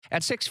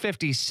At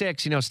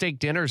 6:56, steak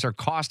dinners are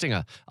costing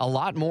a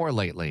lot more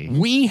lately.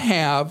 We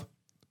have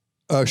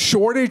a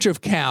shortage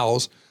of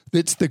cows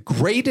that's the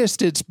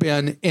greatest it's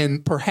been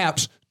in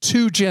perhaps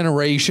 2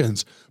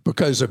 generations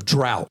because of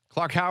drought.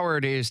 Clark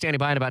Howard is standing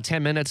by in about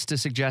 10 minutes to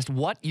suggest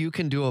what you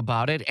can do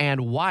about it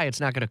and why it's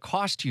not going to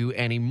cost you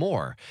any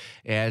more.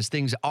 As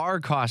things are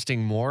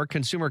costing more,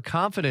 consumer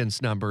confidence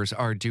numbers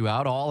are due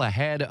out all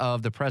ahead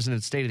of the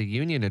President's State of the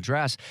Union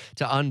address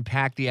to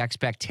unpack the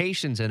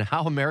expectations and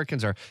how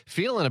Americans are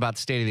feeling about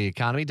the state of the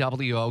economy.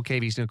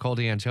 WOKV's Nicole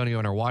D'Antonio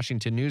in our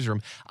Washington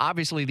newsroom.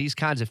 Obviously, these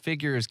kinds of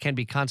figures can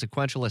be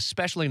consequential,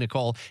 especially,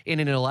 Nicole, in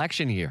an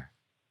election year.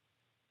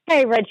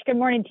 Hey, Rich, good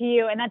morning to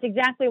you. And that's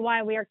exactly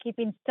why we are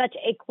keeping such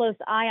a close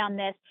eye on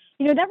this.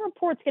 That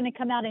report's going to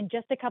come out in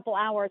just a couple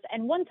hours.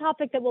 And one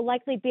topic that will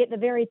likely be at the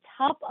very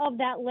top of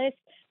that list,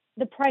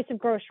 the price of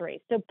groceries.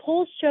 So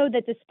polls show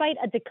that despite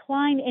a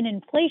decline in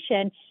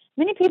inflation,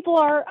 many people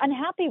are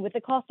unhappy with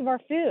the cost of our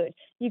food.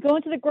 You go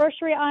into the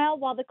grocery aisle,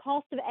 while the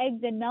cost of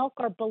eggs and milk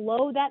are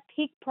below that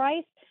peak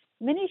price,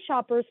 many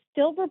shoppers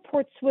still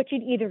report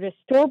switching either to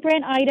store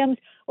brand items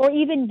or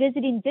even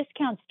visiting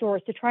discount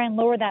stores to try and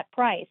lower that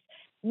price.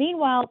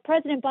 Meanwhile,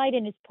 President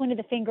Biden has pointed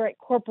the finger at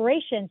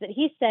corporations that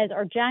he says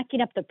are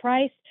jacking up the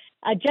price.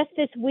 Just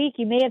this week,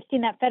 you may have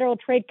seen that Federal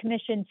Trade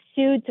Commission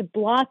sued to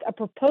block a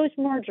proposed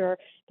merger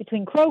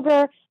between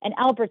Kroger and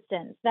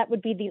Albertsons. That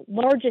would be the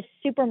largest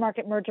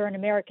supermarket merger in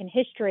American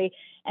history.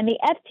 And the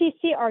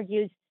FTC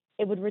argues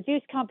it would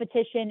reduce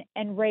competition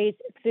and raise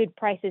food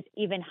prices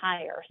even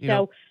higher.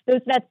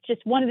 That's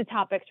just one of the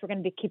topics we're going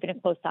to be keeping a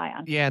close eye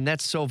on. Yeah, and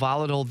that's so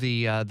volatile.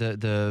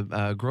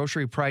 The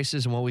grocery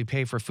prices and what we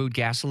pay for food,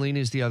 gasoline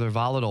is the other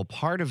volatile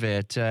part of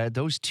it.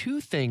 Those two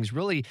things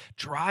really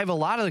drive a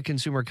lot of the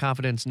consumer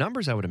confidence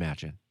numbers, I would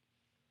imagine.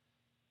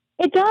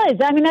 It does.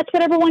 I mean, that's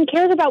what everyone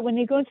cares about when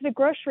they go into the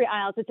grocery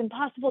aisles. It's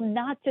impossible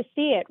not to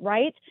see it,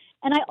 right?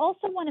 And I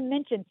also want to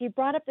mention, so you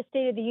brought up the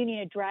State of the Union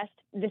address.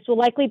 This will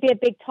likely be a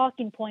big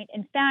talking point.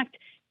 In fact,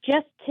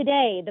 just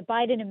today, the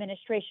Biden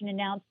administration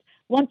announced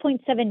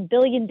 $1.7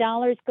 billion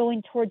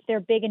going towards their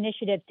big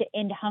initiative to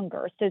end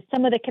hunger. So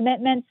some of the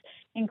commitments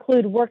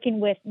include working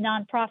with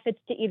nonprofits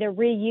to either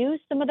reuse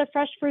some of the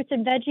fresh fruits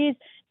and veggies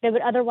that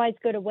would otherwise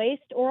go to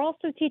waste, or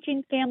also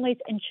teaching families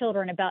and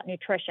children about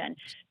nutrition.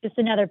 Just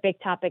another big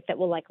topic that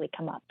will likely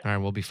come up. All right,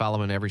 we'll be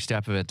following every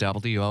step of it.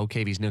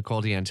 WOKV's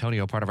Nicole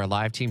D'Antonio, part of our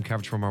live team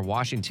coverage from our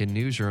Washington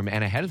newsroom.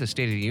 And ahead of the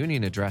State of the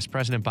Union address,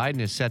 President Biden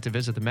is set to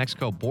visit the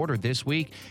Mexico border this week